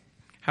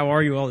How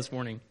are you all this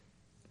morning?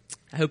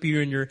 I hope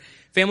you and your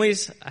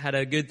families had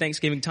a good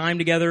Thanksgiving time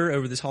together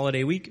over this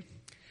holiday week.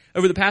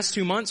 Over the past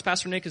 2 months,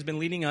 Pastor Nick has been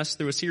leading us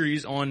through a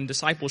series on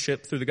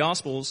discipleship through the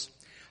Gospels,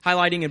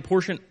 highlighting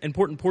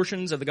important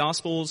portions of the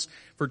Gospels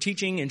for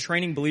teaching and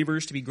training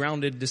believers to be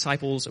grounded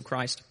disciples of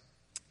Christ.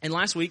 And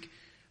last week,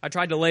 I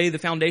tried to lay the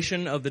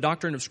foundation of the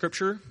doctrine of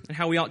Scripture and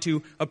how we ought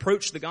to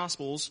approach the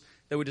Gospels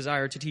that we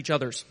desire to teach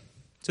others.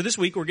 So this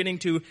week, we're getting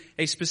to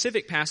a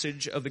specific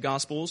passage of the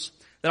Gospels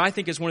that I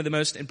think is one of the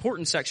most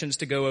important sections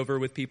to go over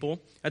with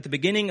people at the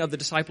beginning of the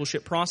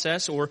discipleship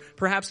process, or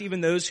perhaps even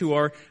those who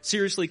are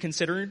seriously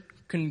considering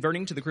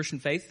converting to the Christian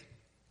faith.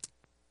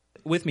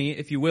 With me,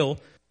 if you will,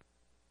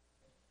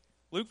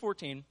 Luke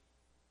 14.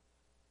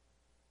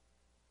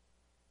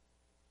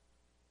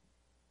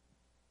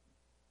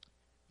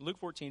 Luke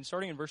 14,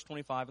 starting in verse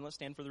 25, and let's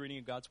stand for the reading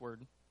of God's Word.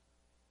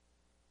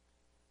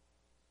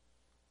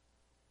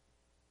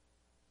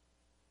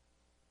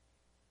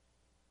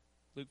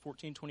 Luke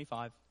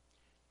 14:25.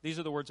 These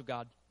are the words of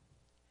God.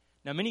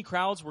 Now many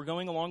crowds were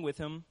going along with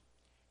him,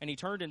 and he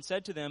turned and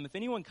said to them, If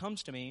anyone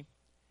comes to me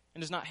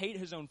and does not hate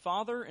his own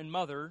father and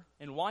mother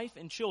and wife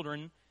and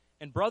children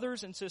and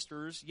brothers and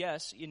sisters,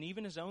 yes, and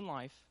even his own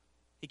life,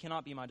 he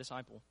cannot be my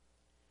disciple.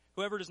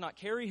 Whoever does not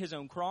carry his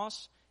own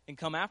cross and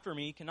come after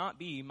me cannot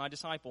be my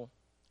disciple.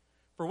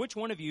 For which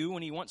one of you,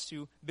 when he wants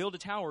to build a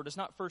tower, does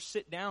not first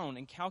sit down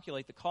and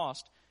calculate the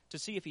cost to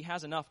see if he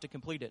has enough to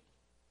complete it?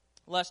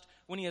 Lest,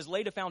 when he has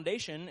laid a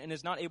foundation and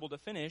is not able to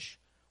finish,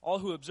 all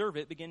who observe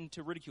it begin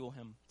to ridicule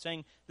him,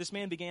 saying, This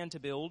man began to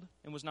build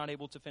and was not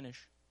able to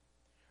finish.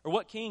 Or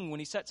what king, when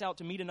he sets out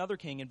to meet another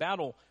king in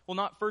battle, will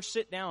not first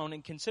sit down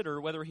and consider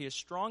whether he is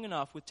strong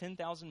enough with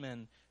 10,000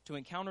 men to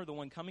encounter the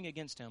one coming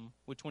against him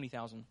with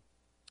 20,000?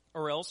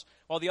 Or else,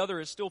 while the other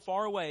is still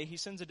far away, he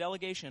sends a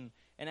delegation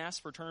and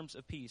asks for terms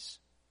of peace.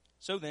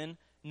 So then,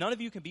 none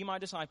of you can be my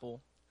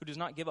disciple who does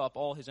not give up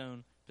all his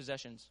own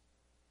possessions.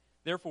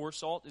 Therefore,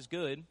 salt is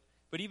good,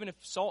 but even if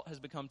salt has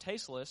become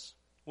tasteless,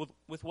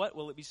 with what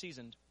will it be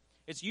seasoned?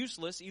 It's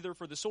useless either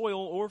for the soil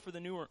or for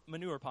the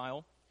manure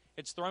pile.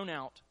 It's thrown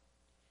out.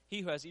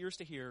 He who has ears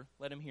to hear,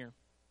 let him hear.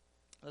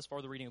 Thus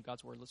far the reading of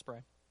God's Word. Let's pray.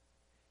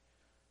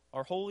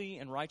 Our holy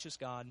and righteous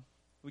God,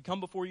 we come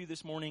before you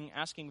this morning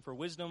asking for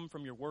wisdom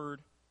from your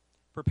Word.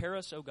 Prepare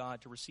us, O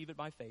God, to receive it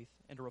by faith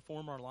and to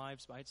reform our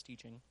lives by its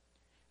teaching.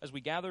 As we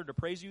gather to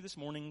praise you this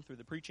morning through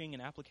the preaching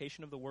and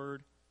application of the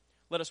Word,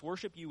 let us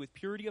worship you with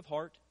purity of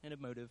heart and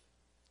of motive.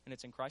 And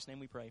it's in Christ's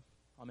name we pray.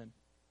 Amen.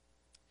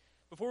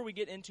 Before we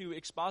get into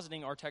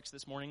expositing our text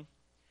this morning,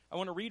 I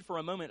want to read for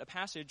a moment a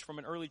passage from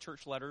an early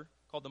church letter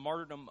called the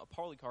Martyrdom of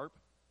Polycarp.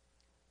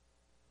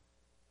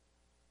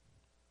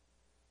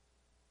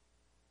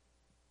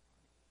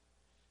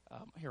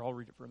 Here, I'll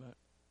read it for a minute.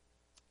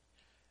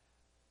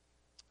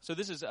 So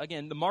this is,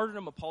 again, the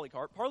Martyrdom of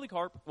Polycarp.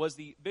 Polycarp was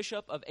the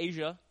bishop of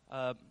Asia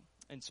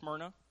in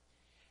Smyrna.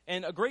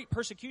 And a great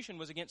persecution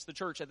was against the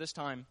church at this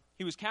time.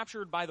 He was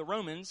captured by the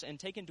Romans and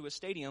taken to a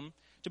stadium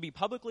to be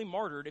publicly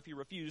martyred if he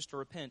refused to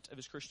repent of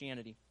his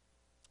Christianity.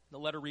 The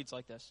letter reads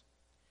like this.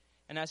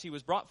 And as he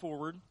was brought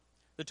forward,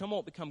 the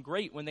tumult became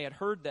great when they had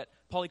heard that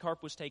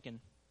Polycarp was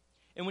taken.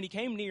 And when he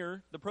came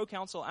near, the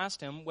proconsul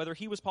asked him whether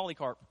he was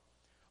Polycarp.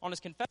 On his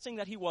confessing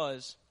that he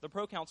was, the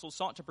proconsul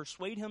sought to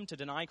persuade him to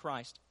deny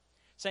Christ,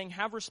 saying,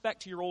 Have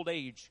respect to your old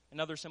age, and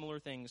other similar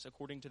things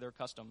according to their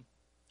custom.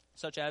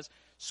 Such as,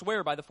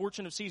 swear by the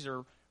fortune of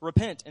Caesar,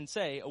 repent and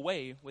say,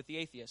 away with the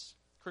atheists.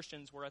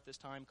 Christians were at this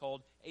time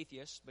called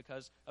atheists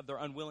because of their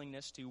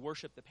unwillingness to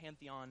worship the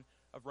pantheon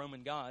of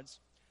Roman gods.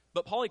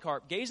 But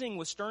Polycarp, gazing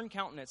with stern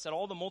countenance at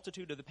all the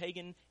multitude of the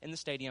pagan in the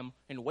stadium,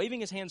 and waving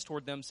his hands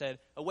toward them, said,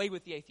 Away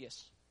with the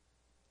atheists.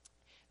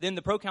 Then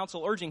the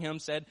proconsul, urging him,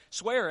 said,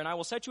 Swear, and I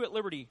will set you at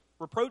liberty.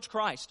 Reproach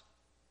Christ.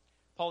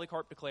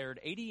 Polycarp declared,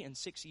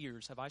 86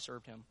 years have I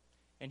served him,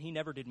 and he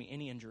never did me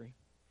any injury.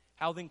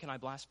 How then can I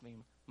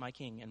blaspheme my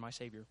King and my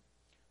Savior?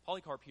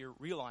 Polycarp here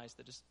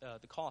realized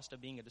the cost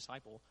of being a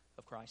disciple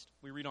of Christ.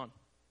 We read on.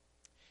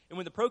 And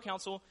when the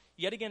proconsul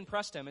yet again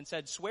pressed him and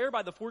said, Swear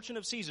by the fortune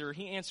of Caesar,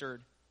 he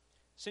answered,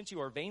 Since you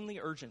are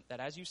vainly urgent that,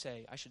 as you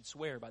say, I should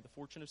swear by the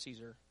fortune of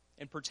Caesar,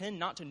 and pretend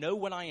not to know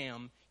what I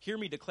am, hear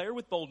me declare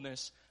with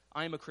boldness,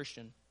 I am a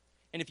Christian.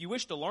 And if you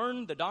wish to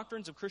learn the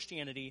doctrines of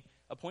Christianity,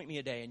 appoint me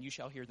a day, and you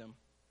shall hear them.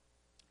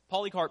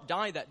 Polycarp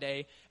died that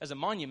day as a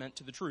monument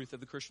to the truth of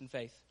the Christian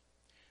faith.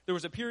 There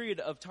was a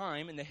period of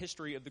time in the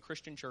history of the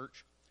Christian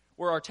church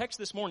where our text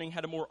this morning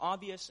had a more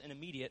obvious and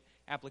immediate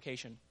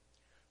application.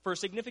 For a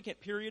significant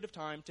period of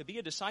time, to be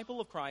a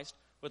disciple of Christ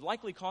would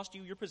likely cost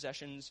you your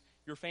possessions,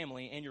 your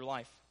family, and your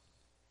life.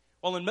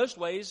 While in most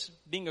ways,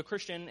 being a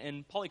Christian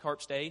in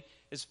Polycarp's day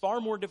is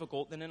far more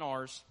difficult than in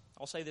ours,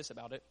 I'll say this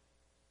about it.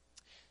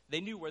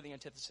 They knew where the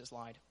antithesis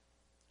lied.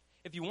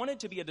 If you wanted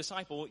to be a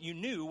disciple, you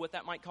knew what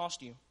that might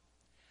cost you.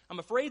 I'm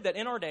afraid that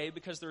in our day,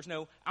 because there's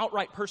no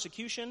outright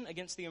persecution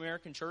against the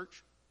American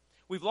church,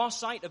 we've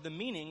lost sight of the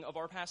meaning of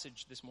our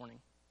passage this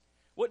morning.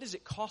 What does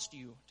it cost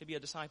you to be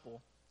a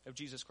disciple of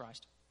Jesus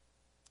Christ?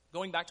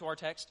 Going back to our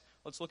text,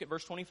 let's look at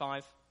verse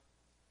 25.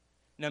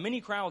 Now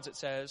many crowds, it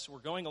says, were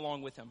going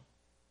along with him.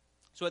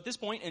 So at this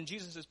point in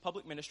Jesus'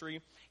 public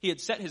ministry, he had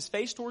set his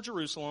face toward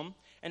Jerusalem,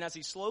 and as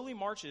he slowly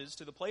marches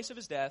to the place of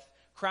his death,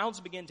 crowds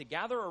begin to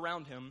gather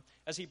around him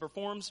as he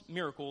performs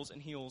miracles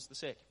and heals the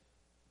sick.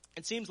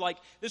 It seems like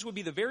this would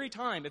be the very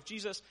time, if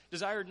Jesus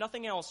desired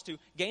nothing else, to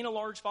gain a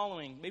large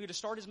following, maybe to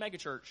start his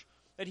megachurch,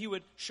 that he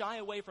would shy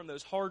away from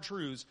those hard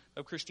truths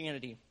of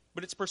Christianity.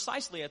 But it's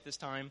precisely at this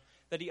time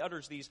that he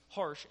utters these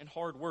harsh and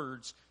hard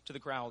words to the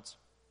crowds.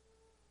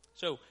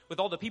 So, with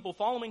all the people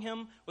following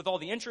him, with all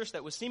the interest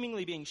that was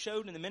seemingly being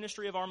showed in the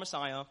ministry of our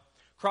Messiah,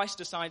 Christ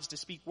decides to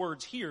speak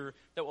words here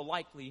that will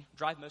likely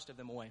drive most of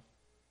them away.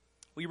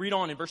 We read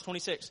on in verse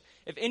 26,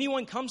 "If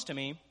anyone comes to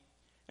me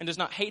and does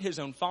not hate his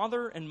own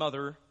father and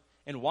mother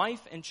and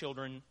wife and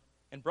children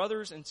and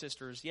brothers and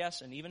sisters,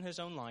 yes, and even his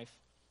own life,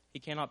 he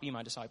cannot be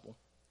my disciple.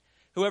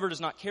 Whoever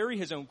does not carry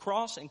his own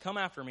cross and come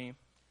after me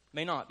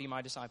may not be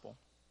my disciple."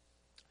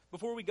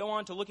 Before we go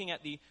on to looking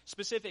at the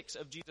specifics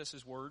of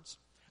Jesus' words,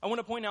 I want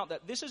to point out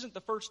that this isn't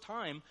the first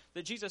time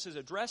that Jesus has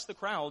addressed the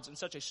crowds in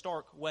such a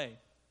stark way.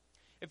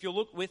 If you'll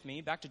look with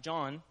me back to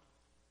John,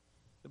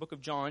 the book of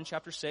John,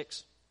 chapter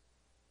 6.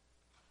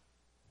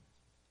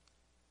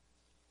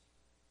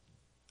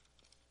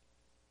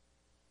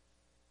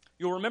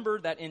 You'll remember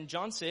that in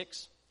John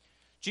 6,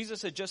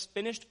 Jesus had just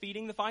finished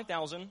feeding the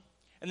 5,000,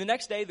 and the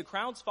next day the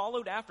crowds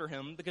followed after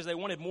him because they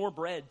wanted more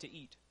bread to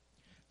eat.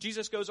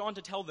 Jesus goes on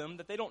to tell them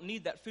that they don't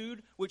need that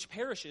food which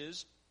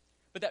perishes,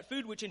 but that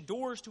food which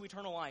endures to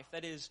eternal life,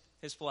 that is,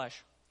 his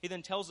flesh. He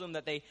then tells them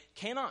that they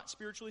cannot,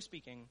 spiritually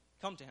speaking,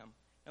 come to him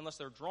unless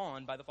they're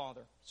drawn by the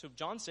Father. So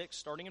John 6,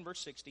 starting in verse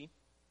 60,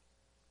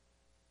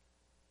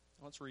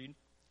 let's read.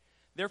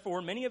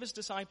 "Therefore, many of his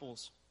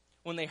disciples,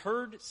 when they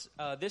heard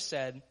this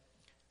said,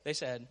 they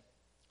said,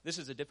 'This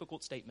is a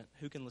difficult statement.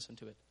 Who can listen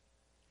to it?'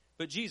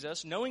 But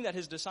Jesus, knowing that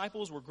his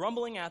disciples were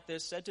grumbling at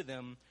this, said to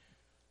them,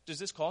 'Does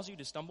this cause you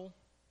to stumble?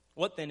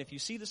 What then if you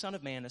see the Son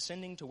of Man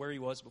ascending to where he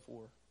was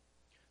before?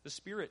 The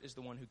Spirit is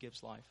the one who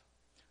gives life.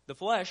 The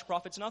flesh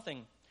profits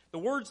nothing. The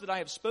words that I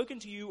have spoken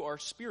to you are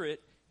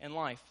spirit and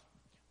life.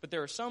 But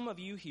there are some of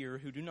you here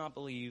who do not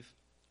believe,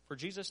 for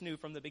Jesus knew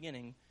from the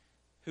beginning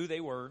who they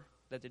were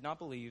that did not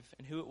believe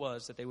and who it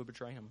was that they would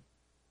betray him.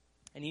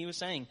 And he was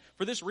saying,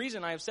 'For this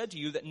reason I have said to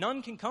you that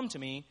none can come to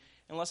me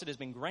unless it has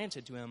been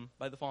granted to him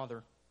by the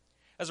Father.'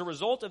 As a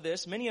result of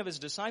this, many of his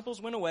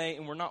disciples went away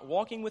and were not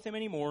walking with him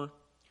anymore.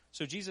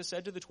 So Jesus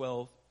said to the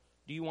 12,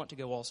 'Do you want to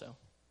go also?'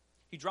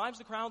 He drives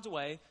the crowds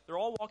away. They're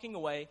all walking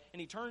away,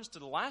 and he turns to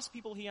the last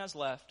people he has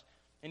left,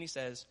 and he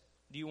says,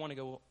 'Do you want to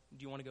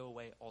go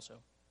away also?'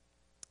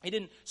 He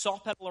didn't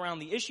soft pedal around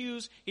the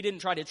issues. He didn't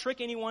try to trick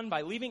anyone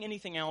by leaving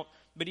anything out,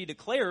 but he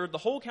declared the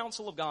whole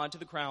counsel of God to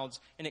the crowds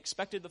and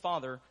expected the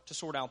Father to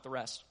sort out the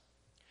rest.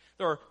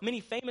 There are many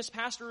famous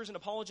pastors and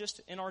apologists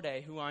in our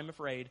day who, I'm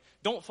afraid,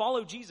 don't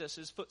follow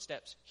Jesus'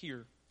 footsteps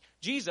here.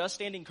 Jesus,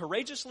 standing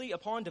courageously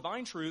upon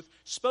divine truth,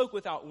 spoke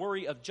without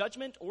worry of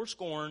judgment or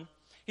scorn.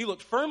 He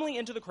looked firmly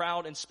into the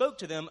crowd and spoke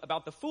to them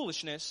about the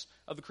foolishness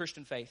of the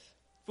Christian faith.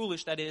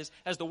 Foolish, that is,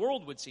 as the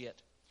world would see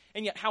it.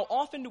 And yet, how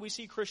often do we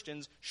see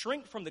Christians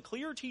shrink from the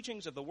clear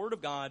teachings of the Word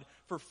of God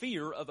for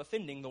fear of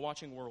offending the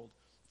watching world,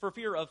 for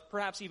fear of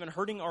perhaps even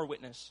hurting our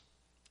witness?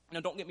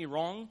 Now, don't get me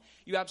wrong.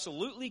 You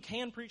absolutely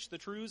can preach the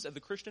truths of the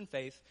Christian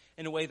faith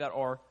in a way that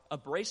are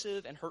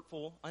abrasive and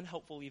hurtful,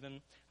 unhelpful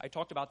even. I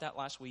talked about that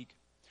last week.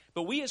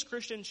 But we as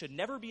Christians should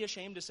never be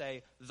ashamed to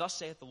say, 'Thus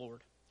saith the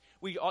Lord.'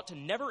 We ought to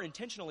never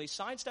intentionally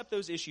sidestep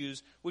those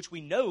issues which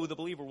we know the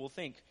believer will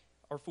think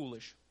are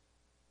foolish.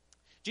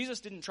 Jesus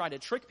didn't try to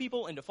trick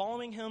people into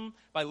following him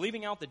by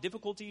leaving out the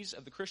difficulties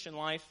of the Christian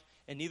life,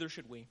 and neither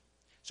should we.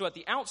 So at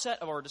the outset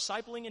of our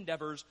discipling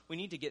endeavors, we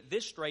need to get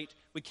this straight.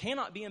 We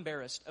cannot be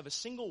embarrassed of a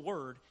single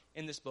word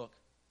in this book,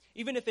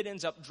 even if it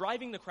ends up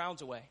driving the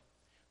crowds away.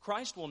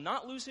 Christ will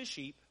not lose his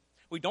sheep.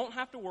 We don't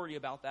have to worry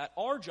about that.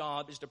 Our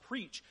job is to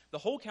preach the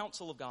whole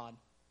counsel of God.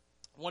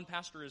 One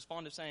pastor is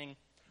fond of saying,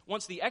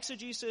 once the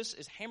exegesis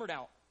is hammered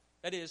out,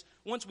 that is,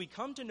 once we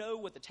come to know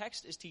what the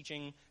text is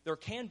teaching, there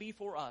can be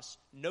for us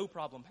no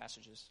problem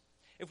passages.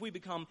 If we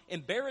become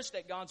embarrassed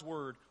at God's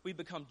word, we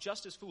become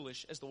just as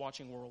foolish as the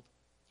watching world.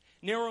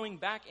 Narrowing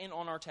back in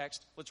on our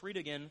text, let's read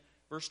again,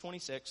 verse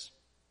 26.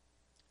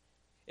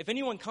 "If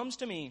anyone comes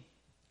to me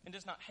and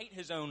does not hate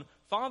his own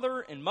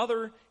father and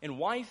mother and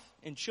wife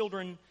and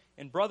children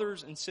and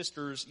brothers and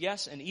sisters,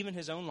 yes, and even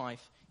his own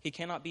life, he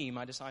cannot be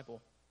my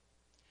disciple."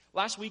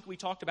 Last week we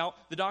talked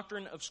about the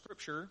doctrine of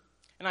Scripture,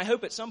 and I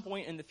hope at some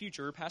point in the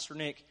future, Pastor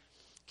Nick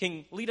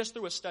can lead us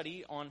through a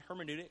study on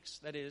hermeneutics,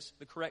 that is,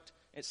 the correct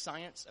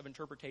science of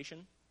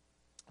interpretation.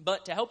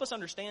 But to help us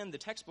understand the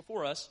text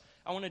before us,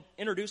 I want to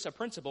introduce a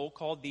principle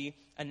called the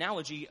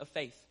analogy of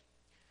faith.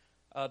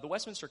 The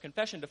Westminster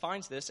Confession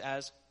defines this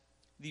as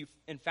the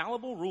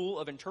infallible rule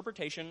of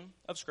interpretation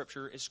of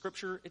Scripture is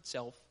Scripture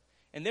itself,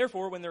 and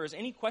therefore when there is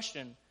any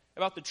question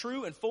about the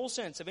true and full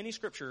sense of any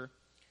Scripture,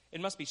 it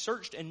must be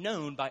searched and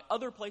known by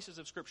other places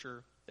of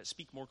Scripture that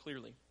speak more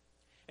clearly.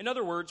 In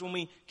other words, when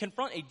we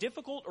confront a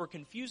difficult or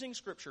confusing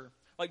Scripture,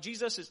 like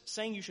Jesus is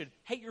saying you should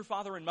hate your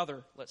father and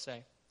mother, let's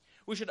say,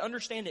 We should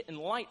understand it in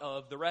light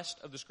of the rest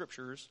of the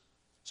Scriptures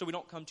so we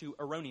don't come to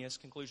erroneous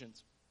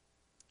conclusions.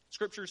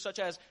 Scriptures such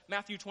as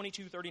Matthew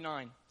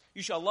 22:39,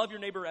 you shall love your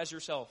neighbor as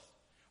yourself.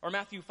 Or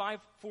Matthew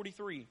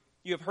 5:43,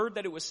 you have heard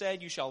that it was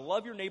said, you shall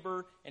love your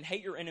neighbor and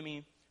hate your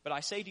enemy. But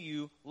I say to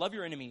you, love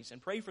your enemies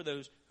and pray for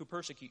those who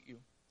persecute you.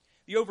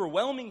 The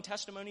overwhelming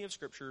testimony of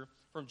Scripture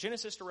from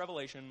Genesis to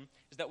Revelation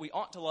is that we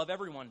ought to love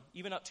everyone,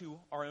 even up to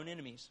our own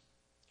enemies.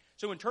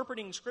 So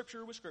interpreting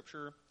Scripture with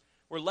Scripture,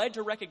 we're led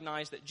to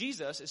recognize that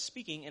Jesus is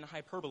speaking in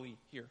hyperbole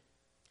here.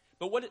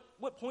 But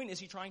what point is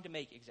he trying to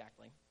make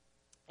exactly?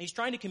 He's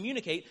trying to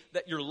communicate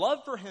that your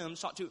love for him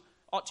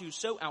ought to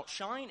so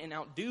outshine and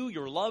outdo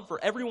your love for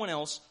everyone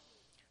else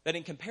that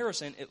in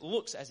comparison it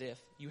looks as if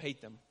you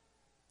hate them.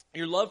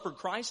 Your love for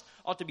Christ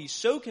ought to be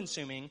so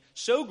consuming,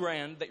 so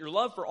grand, that your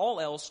love for all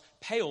else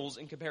pales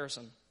in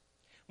comparison.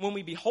 When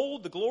we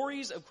behold the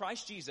glories of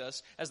Christ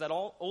Jesus, as that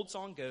old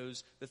song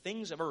goes, the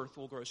things of earth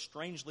will grow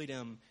strangely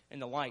dim in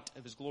the light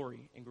of his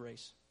glory and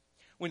grace.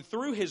 When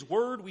through his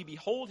word we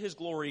behold his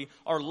glory,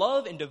 our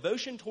love and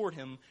devotion toward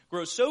him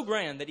grows so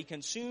grand that he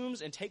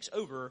consumes and takes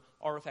over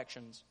our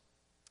affections.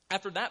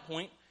 After that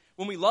point,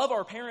 when we love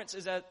our parents,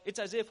 it's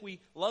as if we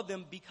love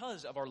them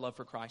because of our love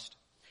for Christ.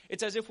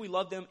 It's as if we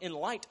love them in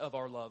light of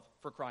our love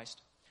for Christ.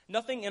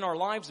 Nothing in our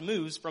lives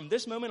moves from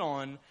this moment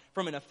on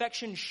from an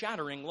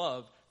affection-shattering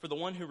love for the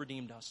one who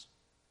redeemed us.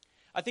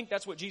 I think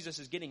that's what Jesus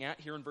is getting at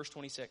here in verse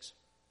 26.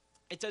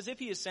 It's as if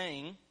he is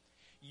saying,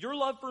 your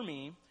love for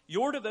me,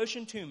 your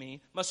devotion to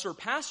me, must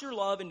surpass your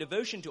love and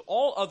devotion to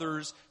all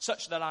others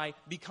such that I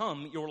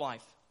become your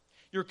life.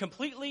 You're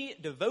completely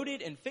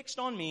devoted and fixed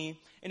on me,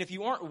 and if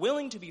you aren't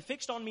willing to be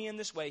fixed on me in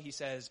this way, he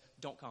says,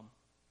 don't come.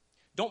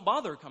 Don't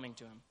bother coming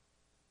to him.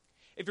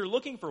 If you're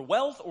looking for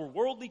wealth or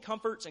worldly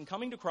comforts and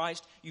coming to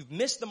Christ, you've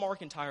missed the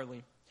mark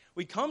entirely.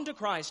 We come to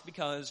Christ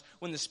because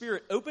when the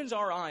Spirit opens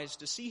our eyes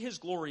to see his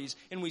glories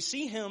and we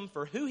see him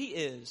for who he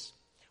is,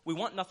 we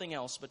want nothing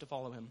else but to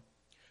follow him.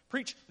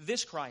 Preach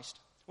this Christ.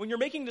 When you're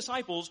making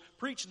disciples,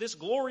 preach this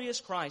glorious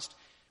Christ.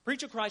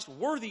 Preach a Christ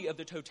worthy of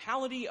the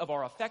totality of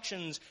our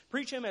affections.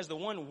 Preach him as the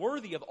one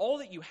worthy of all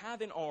that you have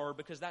and are,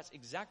 because that's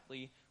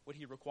exactly what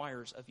he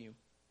requires of you.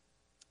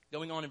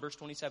 Going on in verse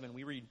 27,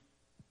 we read,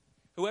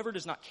 whoever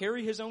does not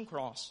carry his own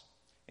cross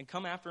and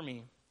come after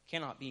me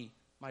cannot be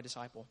my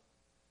disciple.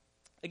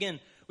 Again,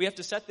 we have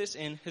to set this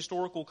in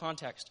historical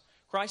context.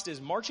 Christ is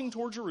marching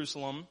toward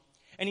Jerusalem,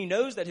 and he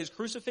knows that his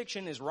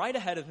crucifixion is right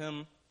ahead of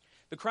him.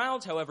 The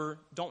crowds, however,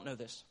 don't know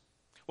this.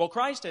 While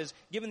Christ has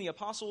given the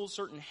apostles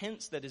certain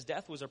hints that his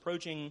death was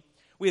approaching,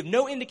 we have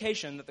no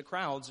indication that the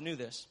crowds knew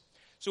this.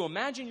 So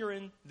imagine you're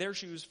in their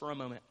shoes for a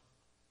moment.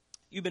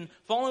 You've been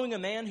following a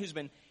man who's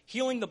been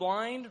healing the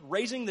blind,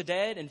 raising the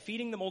dead, and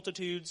feeding the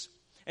multitudes.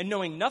 And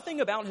knowing nothing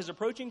about his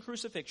approaching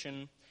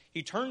crucifixion,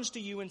 he turns to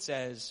you and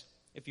says,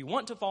 if you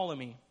want to follow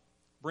me,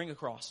 bring a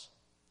cross.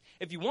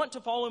 If you want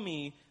to follow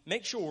me,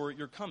 make sure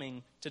you're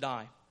coming to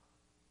die.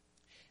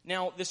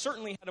 Now, this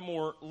certainly had a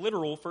more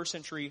literal first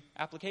century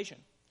application.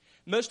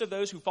 Most of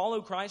those who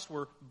followed Christ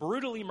were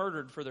brutally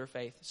murdered for their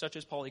faith, such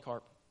as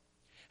Polycarp.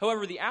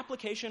 However, the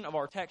application of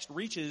our text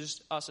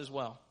reaches us as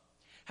well.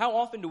 How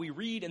often do we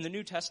read in the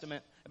New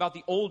Testament about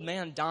the old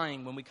man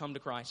dying when we come to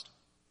Christ?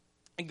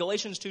 In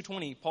Galatians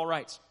 2:20, Paul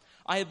writes,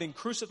 I have been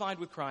crucified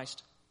with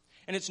Christ,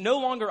 and it's no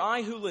longer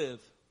I who live.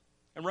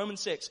 In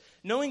Romans 6,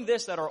 knowing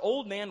this, that our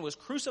old man was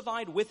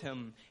crucified with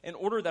him in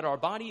order that our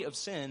body of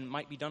sin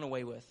might be done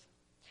away with.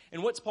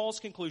 And what's Paul's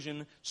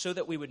conclusion? So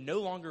that we would no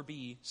longer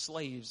be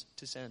slaves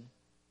to sin.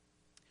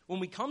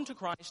 When we come to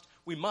Christ,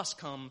 we must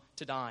come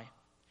to die.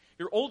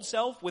 Your old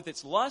self with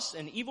its lusts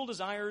and evil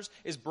desires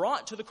is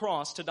brought to the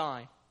cross to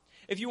die.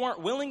 If you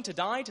aren't willing to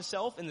die to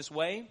self in this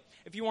way,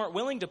 if you aren't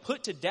willing to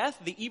put to death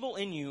the evil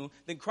in you,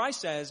 then Christ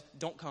says,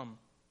 don't come.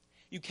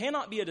 You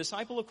cannot be a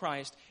disciple of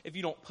Christ if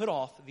you don't put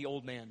off the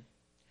old man.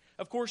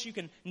 Of course, you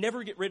can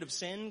never get rid of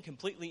sin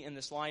completely in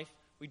this life.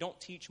 We don't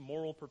teach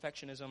moral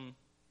perfectionism.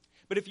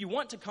 But if you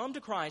want to come to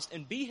Christ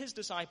and be his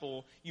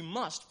disciple, you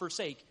must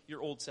forsake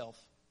your old self.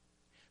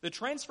 The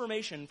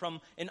transformation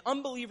from an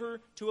unbeliever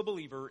to a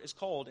believer is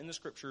called in the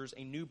Scriptures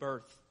a new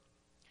birth.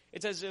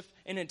 It's as if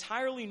an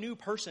entirely new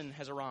person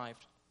has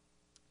arrived.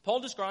 Paul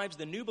describes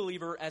the new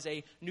believer as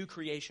a new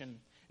creation,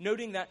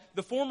 noting that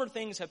the former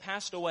things have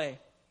passed away.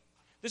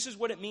 This is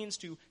what it means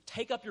to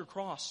take up your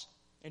cross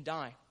and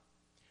die.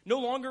 No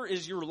longer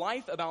is your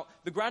life about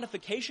the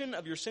gratification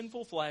of your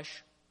sinful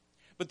flesh,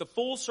 but the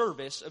full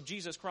service of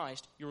Jesus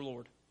Christ, your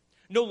Lord.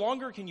 No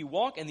longer can you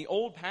walk in the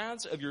old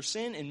paths of your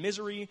sin and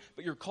misery,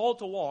 but you're called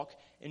to walk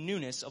in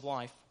newness of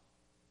life.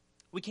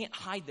 We can't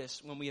hide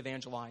this when we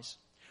evangelize.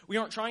 We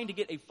aren't trying to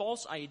get a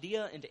false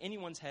idea into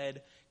anyone's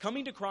head.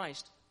 Coming to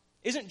Christ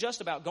isn't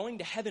just about going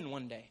to heaven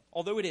one day,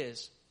 although it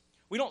is.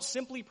 We don't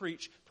simply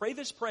preach, pray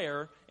this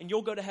prayer, and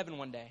you'll go to heaven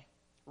one day.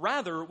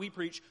 Rather, we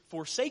preach,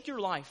 forsake your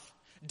life,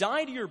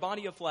 die to your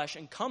body of flesh,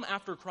 and come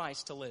after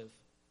Christ to live.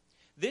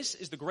 This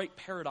is the great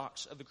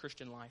paradox of the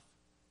Christian life.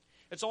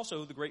 It's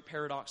also the great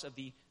paradox of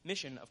the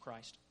mission of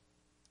Christ.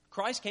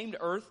 Christ came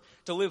to earth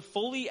to live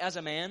fully as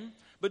a man,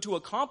 but to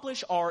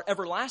accomplish our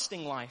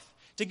everlasting life,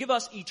 to give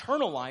us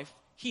eternal life,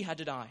 he had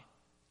to die.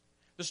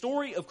 The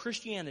story of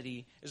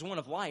Christianity is one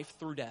of life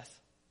through death.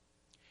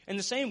 In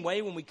the same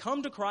way, when we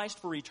come to Christ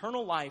for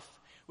eternal life,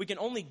 we can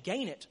only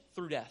gain it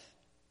through death.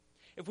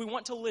 If we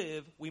want to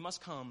live, we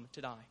must come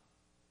to die.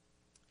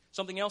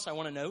 Something else I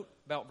want to note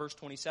about verse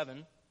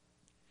 27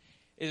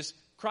 is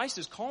Christ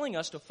is calling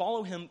us to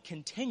follow him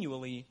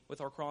continually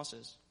with our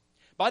crosses.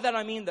 By that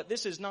I mean that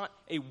this is not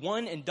a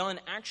one and done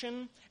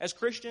action. As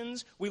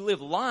Christians, we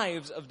live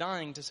lives of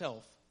dying to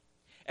self.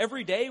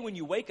 Every day when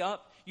you wake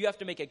up, you have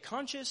to make a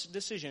conscious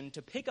decision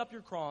to pick up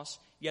your cross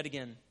yet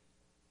again.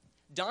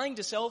 Dying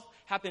to self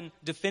happened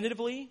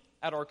definitively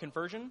at our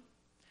conversion.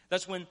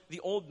 That's when the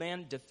old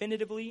man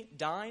definitively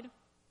died.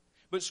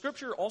 But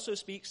Scripture also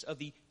speaks of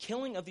the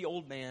killing of the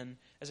old man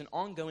as an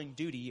ongoing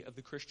duty of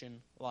the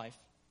Christian life.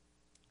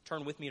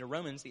 Turn with me to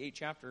Romans, the 8th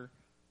chapter.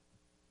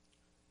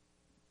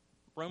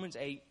 Romans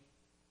 8,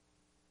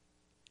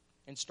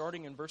 and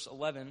starting in verse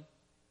 11.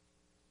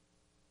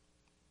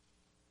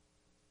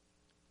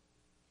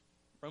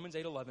 Romans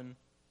 8:11.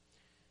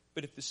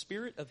 But if the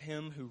Spirit of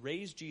him who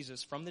raised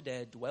Jesus from the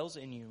dead dwells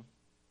in you,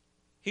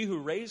 he who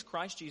raised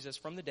Christ Jesus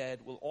from the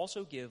dead will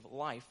also give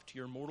life to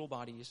your mortal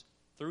bodies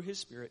through his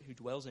Spirit who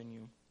dwells in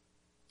you.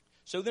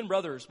 So then,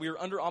 brothers, we are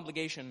under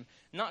obligation,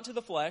 not to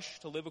the flesh,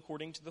 to live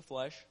according to the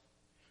flesh.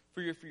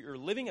 For if you're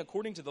living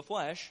according to the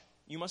flesh,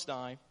 you must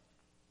die.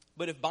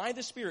 But if by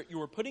the Spirit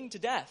you are putting to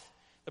death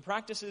the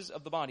practices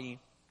of the body,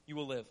 you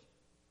will live.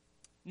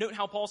 Note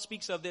how Paul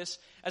speaks of this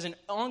as an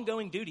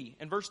ongoing duty.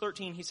 In verse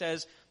 13 he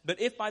says,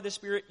 but if by the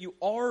Spirit you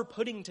are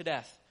putting to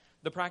death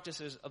the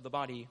practices of the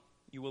body,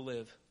 you will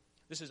live.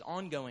 This is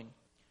ongoing.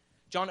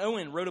 John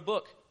Owen wrote a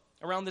book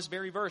around this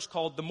very verse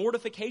called The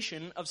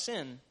Mortification of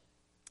Sin.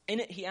 In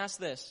it he asks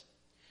this,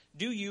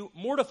 do you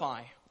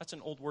mortify? That's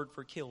an old word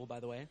for kill,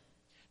 by the way.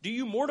 Do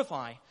you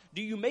mortify?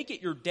 Do you make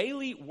it your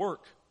daily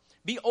work?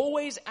 Be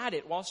always at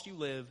it whilst you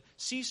live.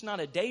 Cease not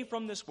a day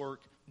from this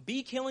work.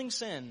 Be killing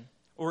sin,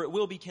 or it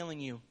will be killing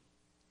you.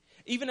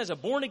 Even as a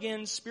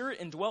born-again,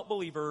 Spirit-indwelt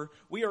believer,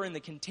 we are in the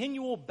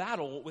continual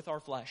battle with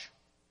our flesh.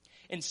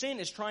 And sin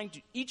is trying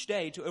to each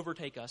day to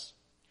overtake us.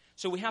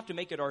 So we have to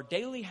make it our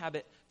daily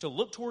habit to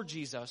look toward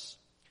Jesus,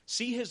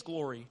 see his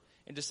glory,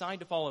 and decide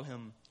to follow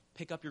him.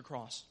 Pick up your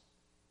cross.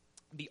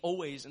 Be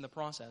always in the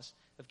process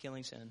of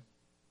killing sin.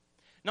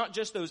 Not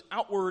just those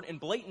outward and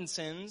blatant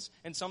sins,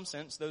 in some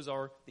sense, those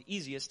are the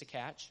easiest to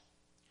catch.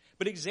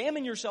 But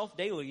examine yourself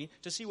daily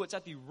to see what's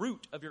at the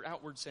root of your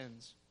outward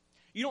sins.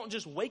 You don't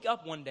just wake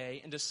up one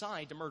day and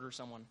decide to murder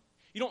someone.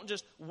 You don't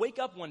just wake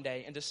up one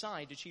day and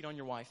decide to cheat on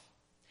your wife.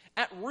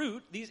 At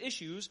root, these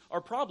issues are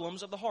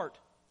problems of the heart.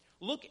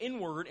 Look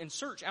inward and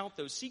search out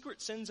those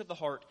secret sins of the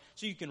heart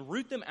so you can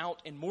root them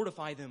out and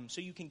mortify them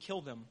so you can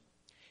kill them.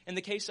 In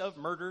the case of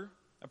murder,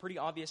 a pretty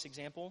obvious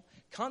example,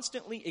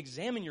 constantly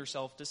examine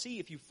yourself to see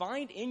if you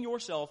find in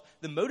yourself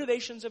the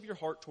motivations of your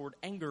heart toward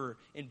anger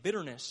and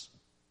bitterness.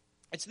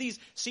 It's these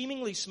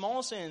seemingly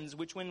small sins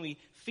which when we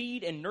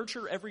feed and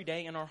nurture every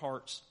day in our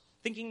hearts,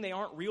 thinking they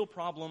aren't real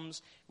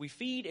problems, we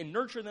feed and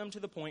nurture them to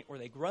the point where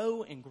they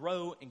grow and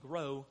grow and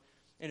grow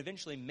and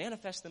eventually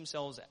manifest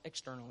themselves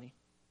externally.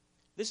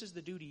 This is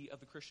the duty of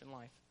the Christian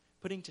life,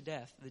 putting to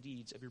death the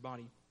deeds of your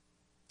body.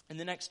 In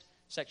the next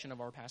section of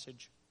our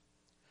passage,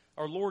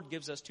 our Lord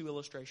gives us two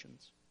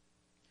illustrations.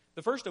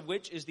 The first of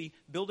which is the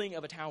building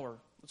of a tower.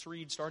 Let's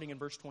read starting in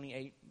verse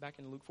 28, back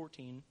in Luke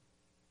 14.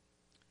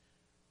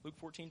 Luke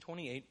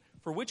 14:28.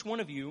 For which one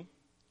of you,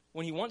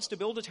 when he wants to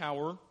build a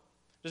tower,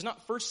 does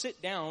not first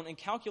sit down and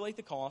calculate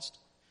the cost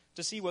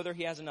to see whether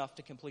he has enough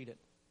to complete it?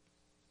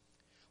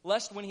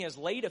 Lest when he has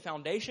laid a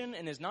foundation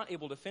and is not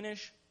able to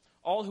finish,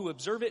 all who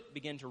observe it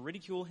begin to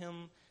ridicule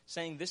him,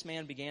 saying, this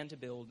man began to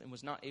build and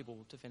was not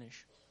able to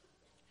finish.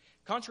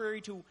 Contrary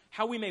to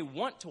how we may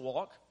want to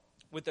walk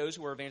with those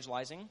who are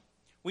evangelizing,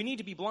 we need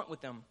to be blunt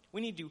with them.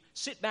 We need to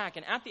sit back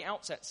and at the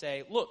outset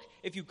say, look,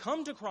 if you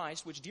come to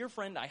Christ, which, dear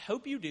friend, I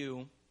hope you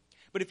do,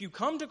 but if you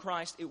come to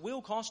Christ, it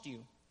will cost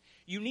you.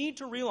 You need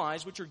to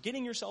realize what you're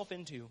getting yourself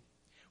into.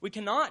 We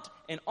cannot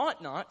and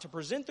ought not to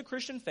present the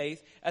Christian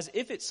faith as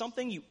if it's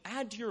something you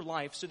add to your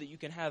life so that you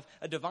can have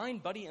a divine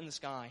buddy in the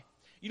sky.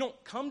 You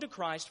don't come to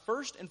Christ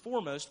first and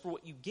foremost for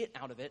what you get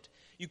out of it.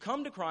 You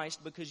come to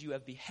Christ because you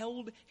have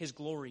beheld his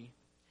glory.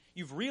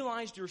 You've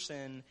realized your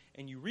sin,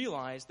 and you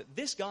realize that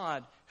this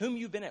God, whom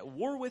you've been at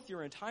war with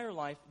your entire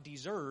life,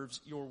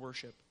 deserves your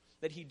worship,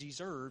 that he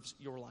deserves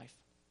your life.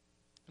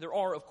 There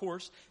are, of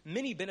course,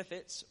 many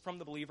benefits from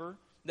the believer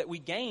that we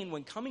gain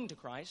when coming to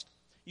Christ.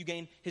 You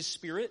gain his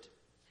Spirit.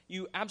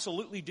 You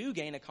absolutely do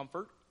gain a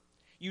comfort.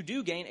 You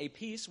do gain a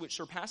peace which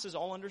surpasses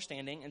all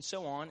understanding, and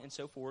so on and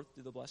so forth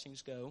do the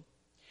blessings go.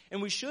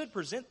 And we should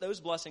present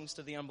those blessings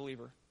to the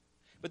unbeliever.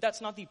 But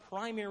that's not the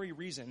primary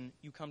reason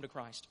you come to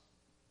Christ.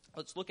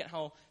 Let's look at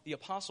how the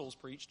apostles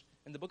preached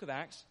in the book of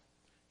Acts.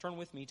 Turn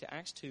with me to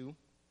Acts 2.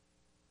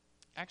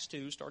 Acts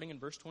 2, starting in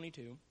verse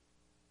 22.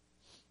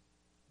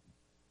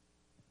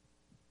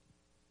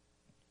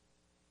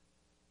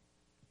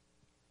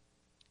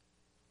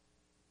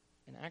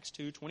 Acts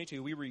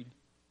 2:22, we read,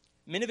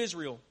 "Men of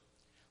Israel,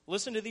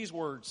 listen to these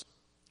words.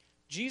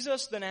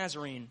 Jesus the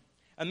Nazarene,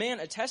 a man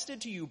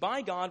attested to you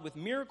by God with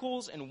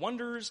miracles and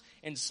wonders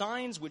and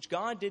signs which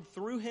God did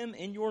through him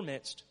in your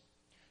midst.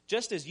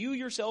 Just as you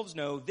yourselves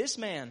know, this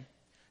man,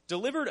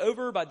 delivered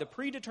over by the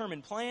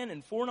predetermined plan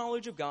and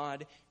foreknowledge of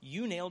God,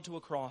 you nailed to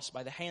a cross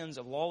by the hands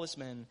of lawless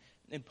men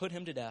and put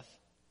him to death.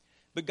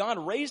 But God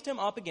raised him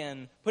up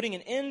again, putting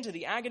an end to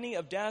the agony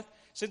of death,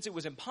 since it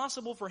was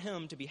impossible for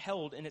him to be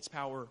held in its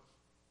power."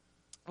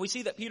 We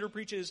see that Peter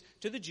preaches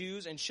to the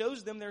Jews and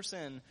shows them their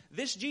sin.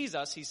 This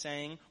Jesus, he's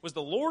saying, was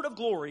the Lord of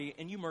glory,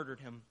 and you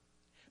murdered him.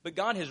 But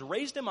God has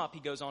raised him up,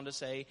 he goes on to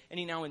say, and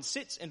he now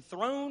sits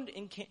enthroned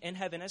in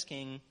heaven as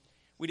king.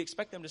 We'd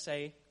expect them to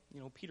say,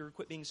 Peter,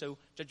 quit being so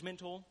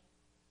judgmental.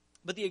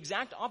 But the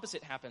exact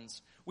opposite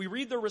happens. We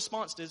read their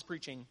response to his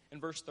preaching in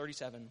verse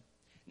 37.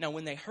 "Now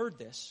when they heard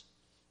this,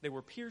 they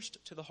were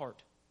pierced to the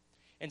heart,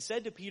 and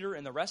said to Peter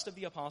and the rest of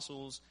the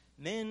apostles,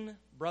 'Men,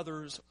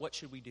 brothers, what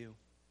should we do?'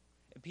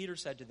 And Peter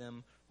said to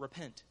them,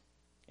 'Repent,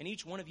 and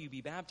each one of you be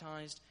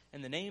baptized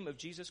in the name of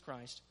Jesus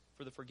Christ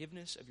for the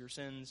forgiveness of your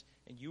sins,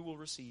 and you will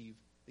receive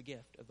the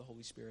gift of the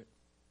Holy Spirit.'"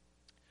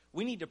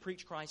 We need to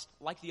preach Christ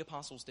like the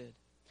apostles did.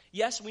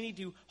 Yes, we need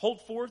to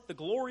hold forth the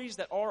glories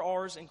that are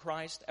ours in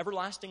Christ,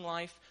 everlasting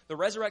life, the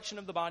resurrection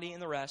of the body,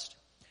 and the rest.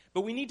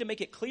 But we need to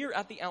make it clear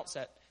at the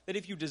outset that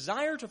if you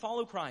desire to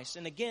follow Christ,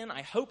 and again,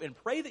 I hope and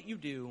pray that you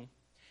do,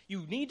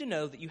 you need to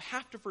know that you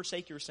have to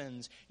forsake your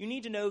sins. You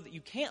need to know that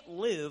you can't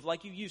live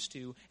like you used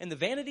to in the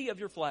vanity of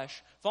your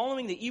flesh,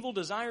 following the evil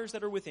desires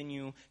that are within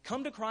you.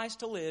 Come to Christ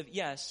to live,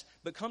 yes,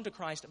 but come to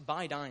Christ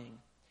by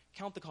dying.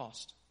 Count the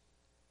cost.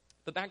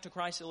 But back to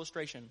Christ's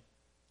illustration.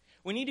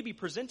 We need to be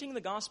presenting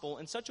the gospel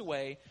in such a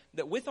way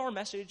that with our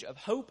message of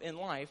hope and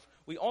life,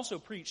 we also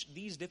preach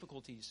these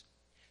difficulties.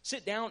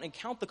 Sit down and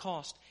count the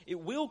cost. It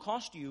will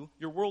cost you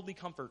your worldly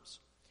comforts.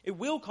 It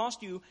will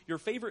cost you your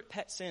favorite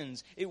pet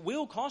sins. It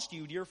will cost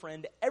you, dear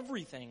friend,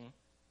 everything.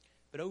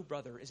 But oh,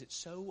 brother, is it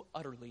so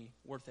utterly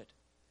worth it?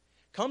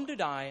 Come to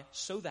die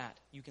so that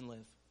you can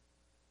live.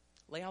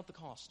 Lay out the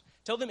cost.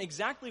 Tell them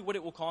exactly what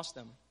it will cost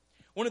them.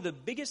 One of the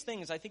biggest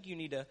things I think you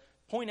need to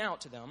point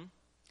out to them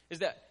is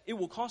that it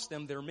will cost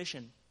them their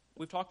mission.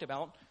 We've talked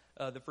about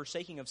the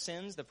forsaking of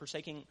sins, the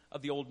forsaking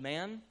of the old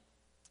man.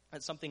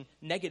 That's something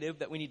negative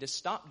that we need to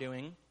stop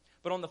doing.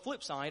 But on the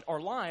flip side, our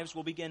lives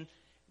will be given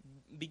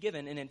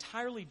an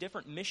entirely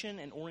different mission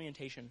and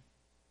orientation.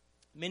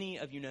 Many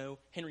of you know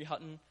Henry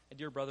Hutton, a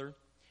dear brother, and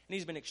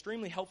he's been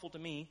extremely helpful to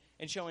me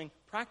in showing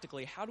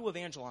practically how to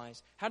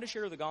evangelize, how to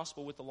share the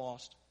gospel with the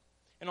lost.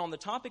 And on the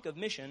topic of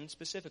mission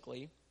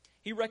specifically,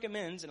 he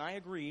recommends, and I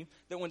agree,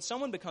 that when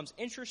someone becomes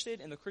interested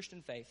in the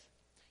Christian faith,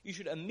 you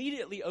should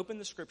immediately open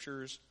the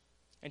scriptures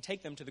and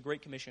take them to the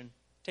Great Commission.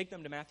 Take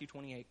them to Matthew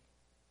 28.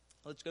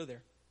 Let's go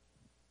there.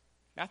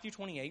 Matthew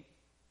 28.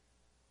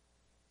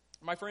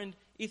 My friend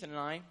Ethan and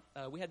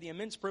I, we had the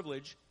immense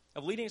privilege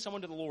of leading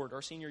someone to the Lord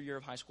our senior year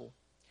of high school.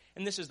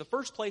 And this is the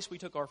first place we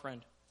took our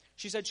friend.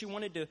 She said she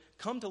wanted to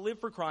come to live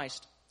for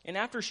Christ. And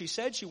after she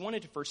said she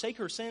wanted to forsake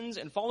her sins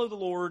and follow the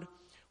Lord,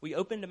 we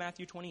opened to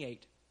Matthew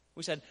 28.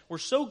 We said, we're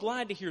so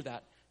glad to hear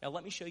that. Now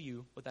let me show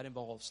you what that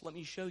involves. Let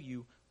me show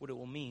you what it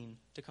will mean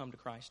to come to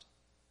Christ.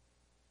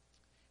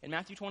 In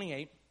Matthew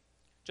 28,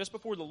 just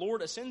before the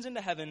Lord ascends into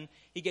heaven,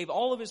 he gave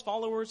all of his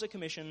followers a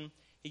commission.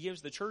 He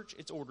gives the church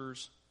its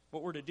orders,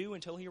 what we're to do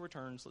until he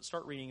returns. Let's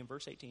start reading in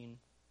verse 18.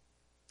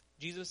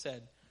 Jesus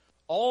said,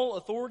 "All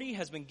authority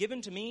has been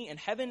given to me in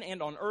heaven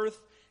and on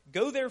earth.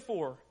 Go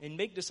therefore and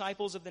make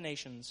disciples of the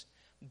nations,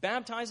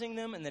 baptizing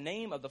them in the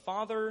name of the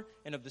Father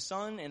and of the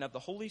Son and of the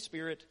Holy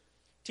Spirit,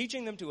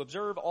 teaching them to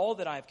observe all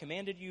that I have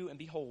commanded you, and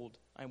behold,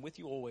 I am with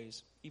you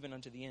always, even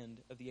unto the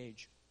end of the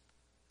age."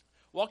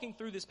 Walking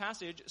through this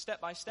passage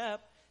step by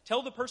step,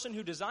 tell the person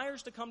who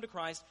desires to come to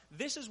Christ,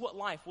 this is what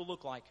life will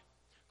look like.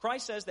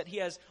 Christ says that he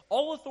has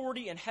all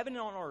authority in heaven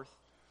and on earth.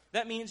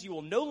 That means you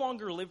will no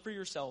longer live for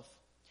yourself.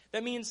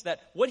 That means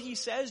that what he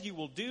says you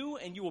will do,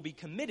 and you will be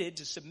committed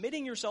to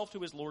submitting yourself to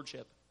his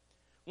lordship.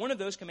 One of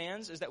those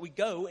commands is that we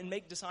go and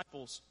make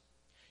disciples.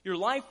 Your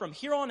life from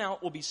here on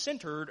out will be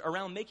centered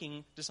around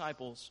making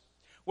disciples.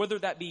 Whether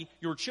that be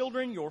your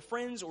children, your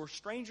friends, or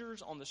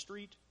strangers on the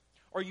street,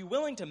 are you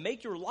willing to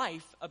make your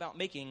life about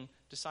making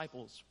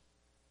disciples?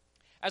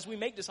 As we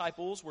make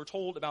disciples, we're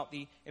told about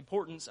the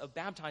importance of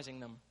baptizing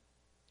them.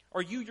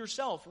 Are you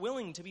yourself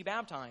willing to be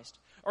baptized?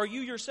 Are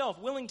you yourself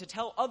willing to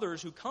tell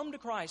others who come to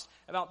Christ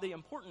about the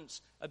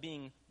importance of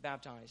being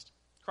baptized?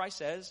 Christ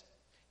says,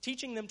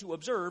 teaching them to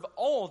observe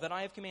all that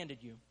I have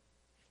commanded you.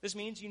 This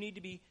means you need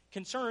to be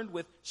concerned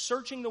with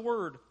searching the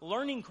Word,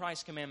 learning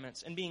Christ's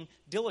commandments, and being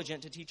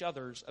diligent to teach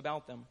others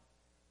about them.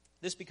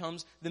 This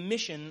becomes the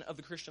mission of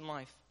the Christian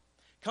life.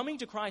 Coming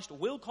to Christ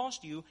will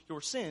cost you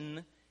your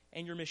sin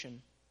and your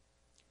mission.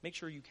 Make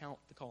sure you count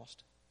the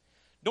cost.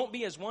 Don't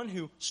be as one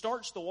who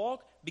starts the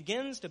walk,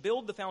 begins to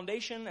build the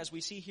foundation, as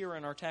we see here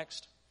in our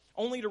text,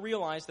 only to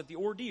realize that the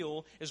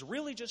ordeal is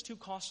really just too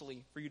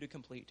costly for you to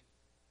complete.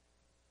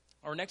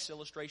 Our next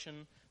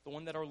illustration, the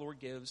one that our Lord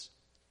gives,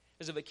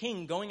 is of a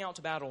king going out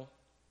to battle.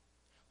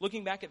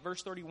 looking back at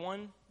verse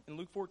 31 in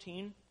Luke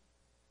 14,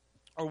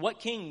 or what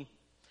king,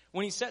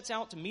 when he sets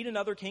out to meet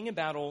another king in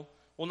battle,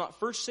 will not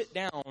first sit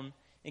down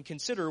and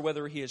consider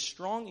whether he is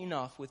strong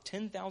enough with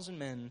 10,000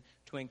 men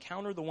to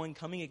encounter the one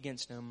coming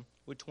against him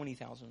with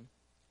 20,000?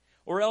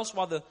 Or else,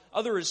 while the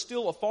other is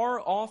still afar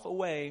off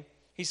away,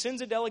 he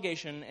sends a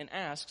delegation and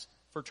asks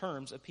for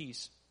terms of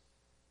peace.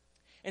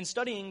 In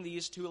studying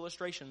these two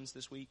illustrations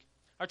this week,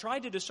 I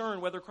tried to discern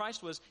whether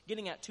Christ was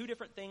getting at two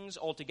different things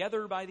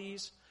altogether by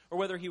these, or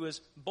whether he was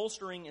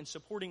bolstering and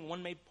supporting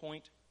one main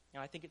point,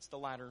 and I think it's the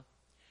latter.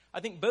 I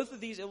think both of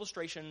these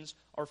illustrations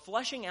are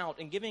fleshing out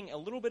and giving a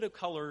little bit of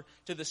color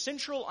to the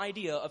central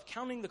idea of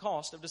counting the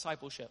cost of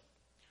discipleship.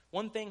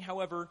 One thing,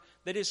 however,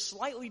 that is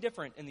slightly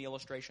different in the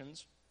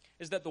illustrations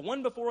is that the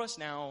one before us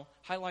now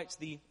highlights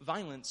the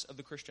violence of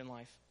the Christian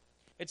life.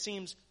 It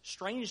seems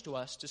strange to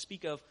us to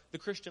speak of the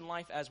Christian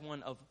life as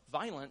one of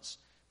violence,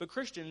 but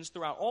Christians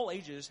throughout all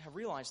ages have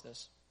realized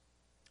this.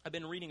 I've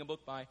been reading a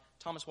book by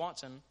Thomas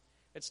Watson.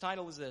 Its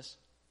title is this: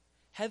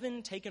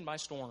 Heaven Taken by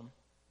Storm,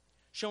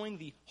 showing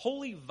the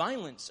holy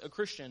violence a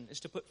Christian is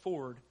to put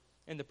forward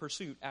in the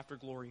pursuit after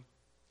glory.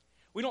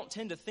 We don't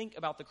tend to think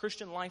about the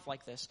Christian life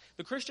like this.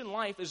 The Christian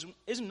life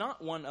is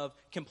not one of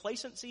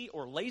complacency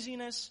or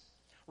laziness.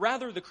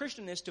 Rather, the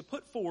Christian is to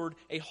put forward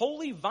a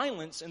holy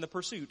violence in the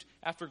pursuit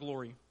after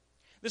glory.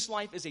 This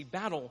life is a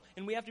battle,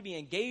 and we have to be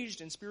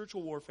engaged in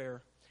spiritual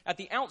warfare. At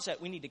the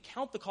outset, we need to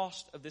count the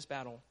cost of this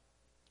battle.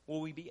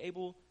 Will we be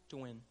able to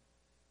win?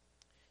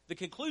 The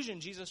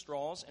conclusion Jesus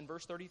draws in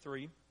verse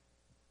 33,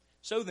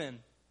 so then,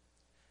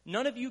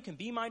 none of you can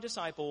be my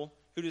disciple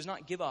who does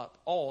not give up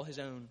all his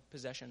own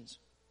possessions.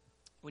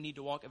 We need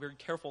to walk a very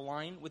careful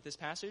line with this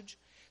passage.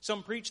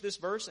 Some preach this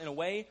verse in a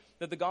way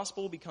that the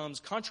gospel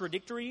becomes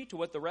contradictory to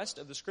what the rest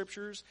of the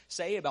scriptures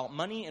say about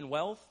money and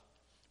wealth.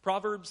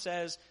 Proverbs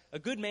says, a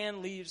good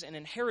man leaves an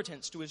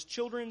inheritance to his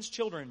children's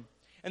children,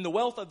 and the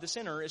wealth of the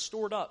sinner is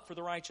stored up for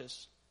the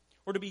righteous.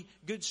 We're to be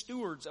good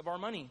stewards of our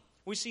money.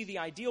 We see the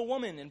ideal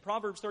woman in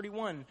Proverbs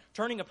 31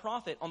 turning a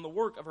profit on the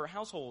work of her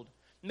household.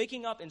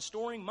 Making up and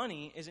storing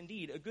money is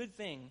indeed a good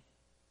thing.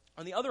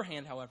 On the other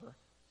hand, however,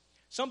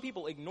 some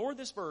people ignore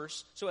this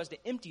verse so as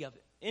to empty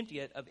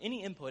it of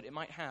any input it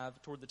might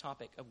have toward the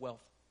topic of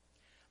wealth.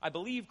 I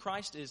believe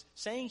Christ is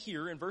saying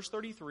here in verse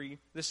 33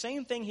 the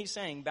same thing he's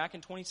saying back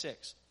in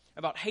 26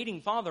 about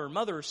hating father,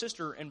 mother,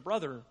 sister, and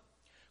brother.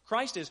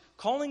 Christ is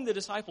calling the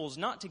disciples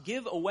not to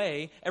give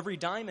away every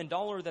dime and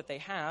dollar that they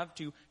have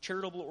to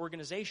charitable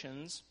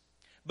organizations,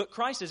 but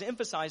Christ is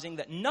emphasizing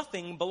that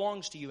nothing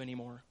belongs to you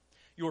anymore.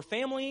 Your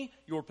family,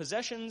 your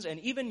possessions, and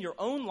even your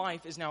own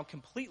life is now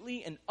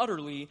completely and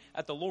utterly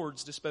at the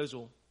Lord's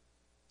disposal.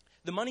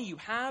 The money you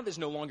have is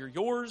no longer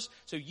yours,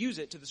 so use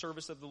it to the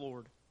service of the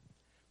Lord.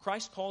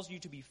 Christ calls you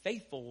to be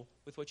faithful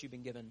with what you've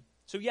been given.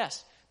 So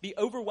yes, be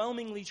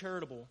overwhelmingly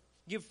charitable.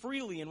 Give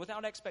freely and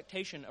without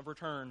expectation of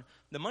return.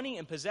 The money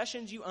and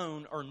possessions you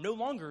own are no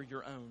longer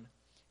your own.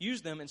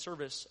 Use them in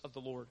service of the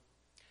Lord.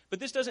 But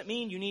this doesn't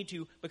mean you need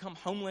to become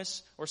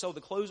homeless or sell the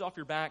clothes off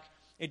your back.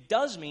 It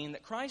does mean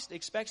that Christ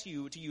expects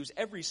you to use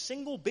every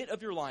single bit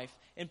of your life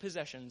and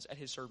possessions at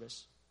his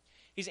service.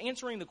 He's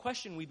answering the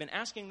question we've been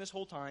asking this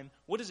whole time: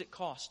 what does it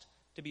cost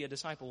to be a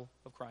disciple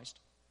of Christ?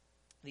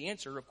 The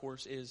answer, of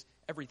course, is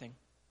everything.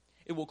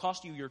 It will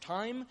cost you your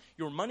time,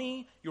 your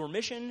money, your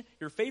mission,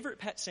 your favorite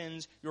pet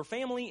sins, your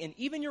family, and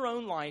even your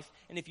own life.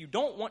 And if you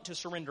don't want to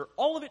surrender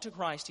all of it to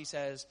Christ, he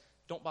says,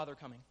 don't bother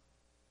coming.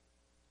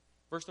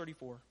 Verse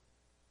 34.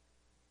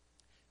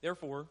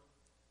 Therefore,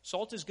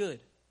 salt is good.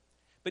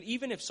 But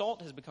even if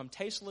salt has become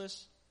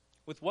tasteless,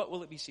 with what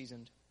will it be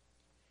seasoned?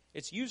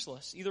 It's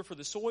useless, either for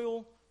the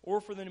soil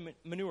or for the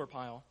manure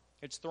pile.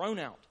 It's thrown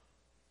out.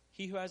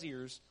 He who has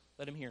ears,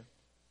 let him hear.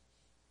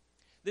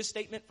 This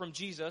statement from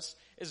Jesus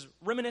is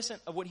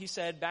reminiscent of what he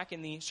said back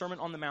in the Sermon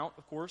on the Mount,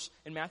 of course,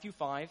 in Matthew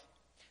 5.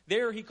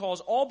 There he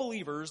calls all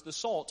believers the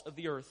salt of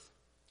the earth.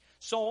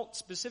 Salt,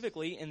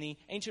 specifically in the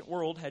ancient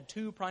world, had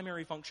two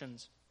primary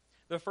functions.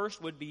 The first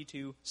would be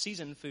to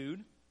season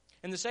food,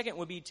 and the second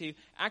would be to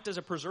act as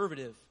a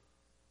preservative.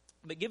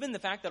 But given the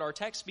fact that our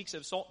text speaks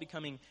of salt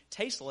becoming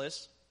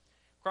tasteless,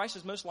 Christ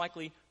is most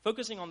likely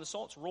focusing on the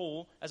salt's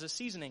role as a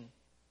seasoning.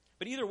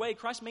 But either way,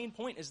 Christ's main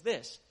point is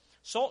this: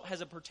 salt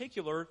has a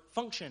particular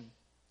function.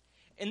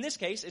 In this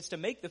case, it's to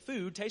make the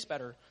food taste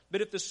better.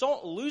 But if the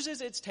salt loses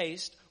its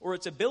taste or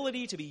its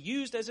ability to be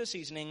used as a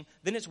seasoning,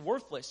 then it's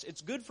worthless.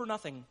 It's good for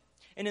nothing.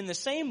 And in the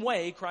same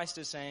way, Christ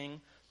is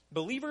saying,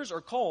 believers are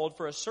called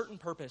for a certain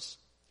purpose.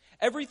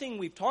 Everything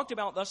we've talked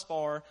about thus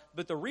far,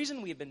 but the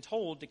reason we have been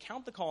told to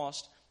count the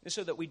cost is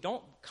so that we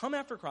don't come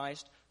after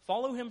Christ,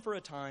 follow him for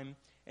a time,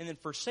 and then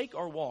forsake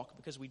our walk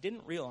because we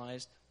didn't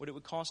realize what it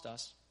would cost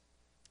us.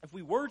 If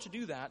we were to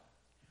do that,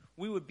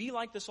 we would be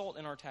like the salt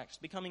in our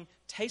text, becoming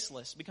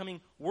tasteless, becoming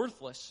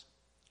worthless.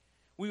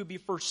 We would be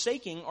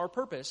forsaking our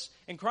purpose.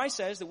 And Christ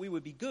says that we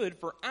would be good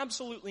for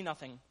absolutely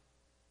nothing.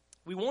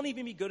 We won't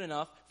even be good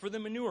enough for the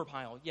manure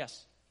pile.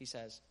 Yes, he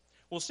says.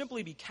 We'll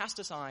simply be cast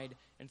aside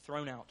and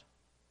thrown out.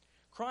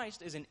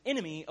 Christ is an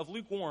enemy of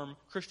lukewarm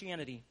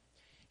Christianity.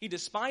 He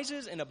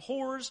despises and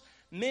abhors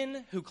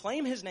men who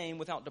claim his name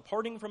without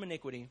departing from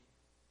iniquity,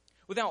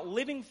 without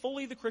living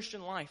fully the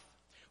Christian life.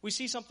 We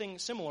see something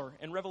similar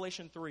in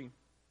Revelation 3.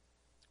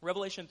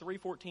 Revelation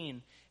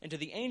 3:14, "And to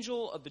the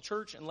angel of the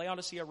church in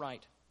Laodicea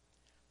write,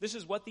 this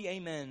is what the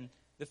Amen,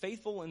 the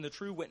faithful and the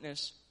true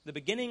witness, the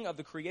beginning of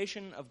the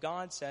creation of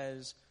God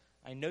says,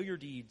 I know your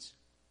deeds,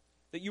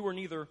 that you are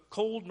neither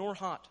cold nor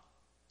hot.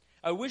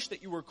 I wish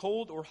that you were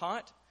cold or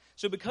hot.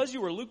 So because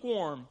you are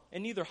lukewarm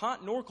and neither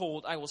hot nor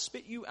cold, I will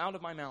spit you out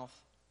of my mouth.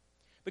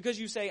 Because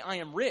you say, I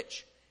am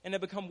rich and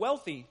have become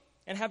wealthy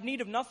and have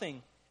need of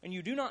nothing, and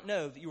you do not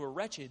know that you are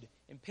wretched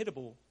and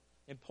pitiable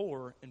and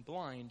poor and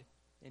blind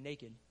and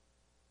naked."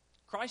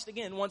 Christ,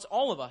 again, wants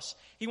all of us.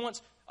 He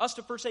wants us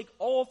to forsake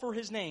all for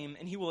his name,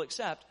 and he will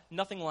accept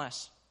nothing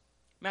less.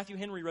 Matthew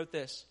Henry wrote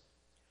this,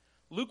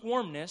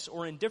 "Lukewarmness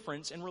or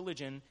indifference in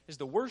religion is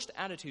the worst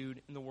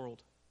attitude in the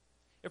world.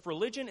 If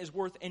religion is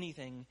worth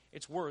anything,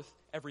 it's worth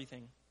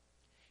everything.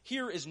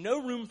 Here is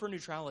no room for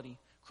neutrality.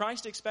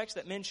 Christ expects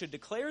that men should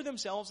declare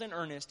themselves in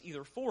earnest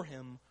either for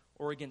him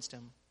or against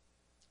him."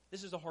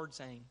 This is a hard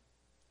saying.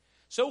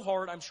 So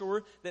hard, I'm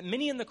sure, that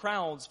many in the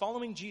crowds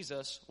following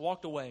Jesus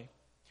walked away.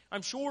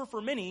 I'm sure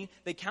for many,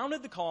 they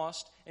counted the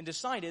cost and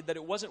decided that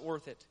it wasn't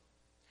worth it.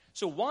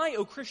 So why,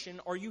 O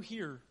Christian, are you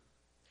here?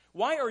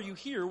 Why are you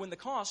here when the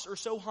costs are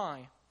so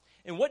high?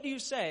 And what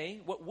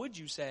would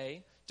you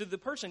say to the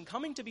person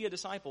coming to be a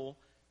disciple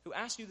who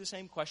asks you the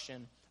same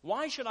question?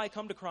 Why should I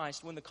come to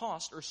Christ when the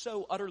costs are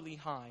so utterly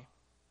high?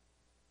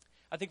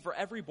 I think for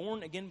every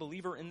born-again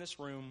believer in this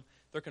room,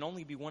 there can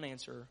only be one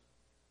answer.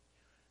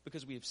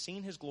 Because we have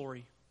seen his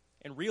glory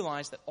and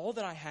realized that all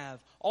that I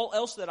have, all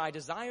else that I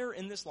desire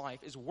in this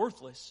life is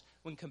worthless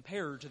when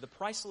compared to the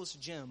priceless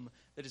gem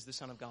that is the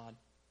Son of God.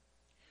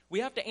 We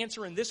have to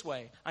answer in this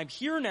way. I'm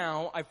here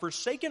now. I've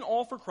forsaken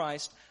all for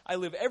Christ. I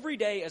live every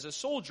day as a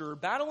soldier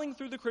battling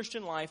through the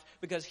Christian life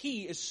because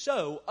he is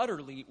so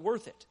utterly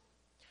worth it.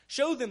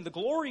 Show them the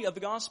glory of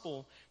the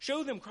gospel.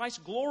 Show them Christ's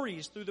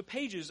glories through the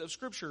pages of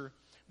Scripture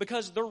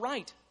because they're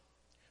right.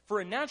 For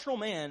a natural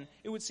man,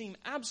 it would seem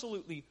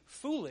absolutely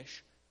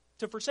foolish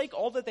to forsake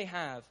all that they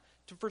have,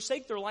 to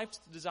forsake their life's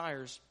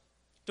desires,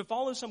 to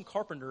follow some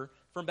carpenter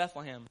from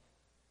Bethlehem.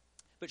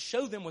 But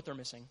show them what they're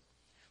missing.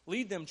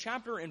 Lead them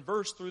chapter and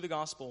verse through the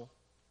gospel.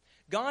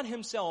 God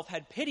himself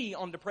had pity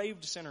on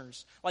depraved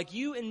sinners like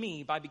you and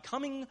me by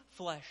becoming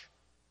flesh.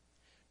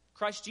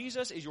 Christ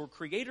Jesus is your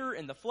creator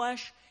in the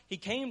flesh. He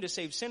came to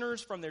save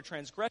sinners from their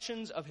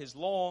transgressions of his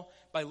law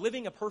by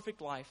living a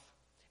perfect life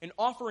and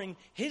offering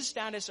his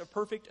status of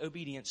perfect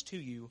obedience to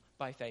you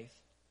by faith.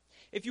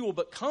 If you will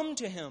but come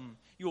to him,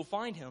 you will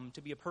find him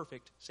to be a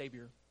perfect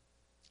Savior.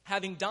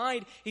 Having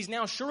died, he's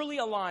now surely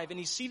alive, and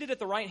he's seated at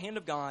the right hand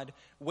of God,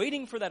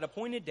 waiting for that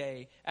appointed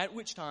day, at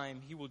which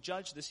time he will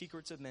judge the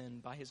secrets of men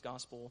by his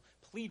gospel.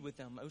 Plead with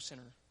them, O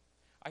sinner.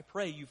 I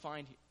pray you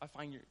find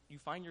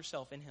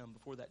yourself in him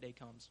before that day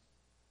comes.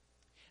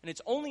 And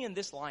it's only in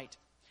this light,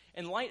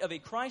 in light of a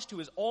Christ who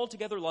is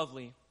altogether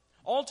lovely,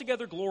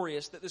 altogether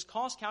glorious, that this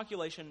cost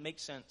calculation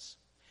makes sense.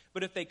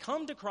 But if they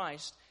come to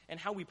Christ, and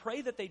how we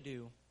pray that they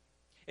do,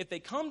 if they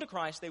come to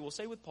Christ, they will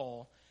say with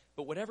Paul,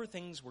 "But whatever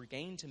things were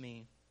gained to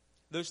me,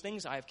 those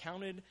things I have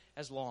counted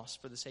as loss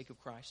for the sake of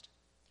Christ.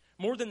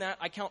 More than that,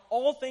 I count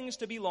all things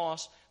to be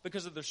loss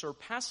because of the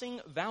surpassing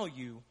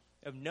value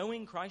of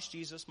knowing Christ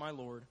Jesus my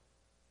Lord,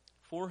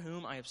 for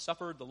whom I have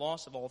suffered the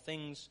loss of all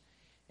things,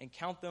 and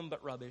count them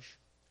but rubbish,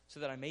 so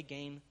that I may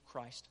gain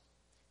Christ,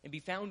 and be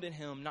found in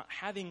him, not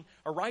having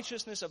a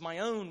righteousness of my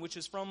own, which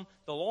is from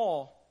the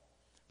law,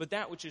 but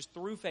that which is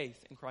through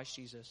faith in Christ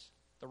Jesus,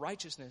 the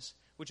righteousness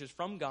which is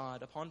from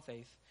God upon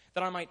faith,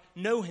 that I might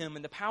know him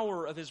in the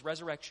power of his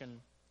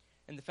resurrection,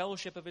 and the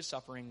fellowship of his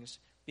sufferings,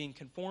 being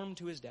conformed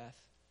to his death,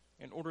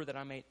 in order that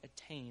I may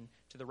attain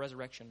to the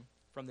resurrection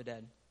from the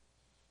dead."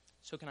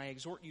 So can I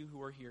exhort you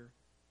who are here,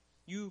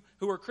 you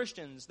who are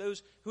Christians,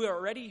 those who are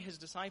already his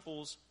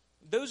disciples,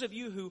 those of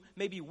you who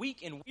may be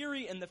weak and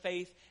weary in the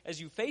faith,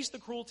 as you face the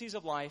cruelties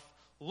of life,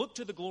 look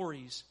to the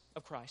glories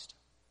of Christ.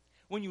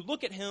 When you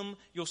look at him,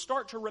 you'll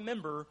start to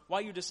remember why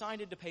you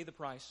decided to pay the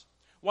price,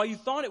 why you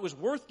thought it was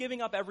worth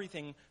giving up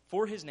everything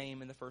for his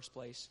name in the first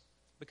place,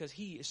 because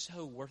he is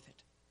so worth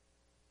it.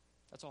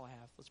 That's all I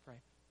have. Let's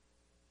pray.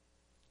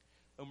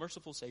 O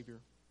merciful Savior,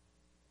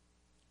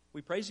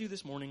 we praise you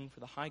this morning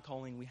for the high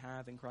calling we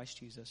have in Christ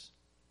Jesus.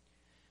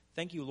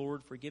 Thank you,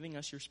 Lord, for giving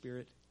us your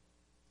Spirit.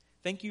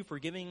 Thank you for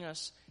giving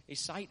us a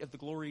sight of the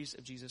glories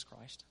of Jesus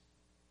Christ.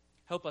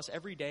 Help us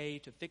every day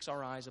to fix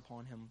our eyes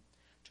upon him,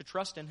 to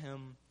trust in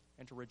him,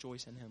 and to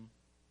rejoice in him.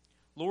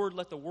 Lord,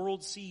 let the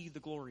world see the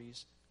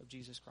glories of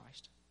Jesus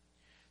Christ.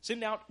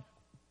 Send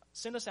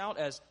us out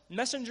as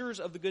messengers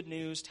of the good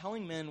news,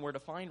 telling men where to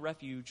find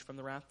refuge from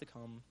the wrath to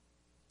come.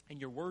 In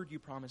your word you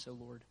promise, O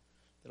Lord,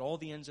 that all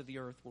the ends of the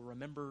earth will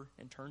remember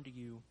and turn to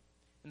you,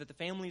 and that the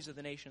families of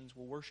the nations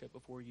will worship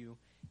before you.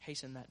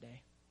 Hasten that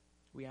day.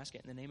 We ask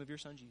it in the name of your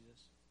Son,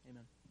 Jesus.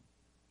 Amen.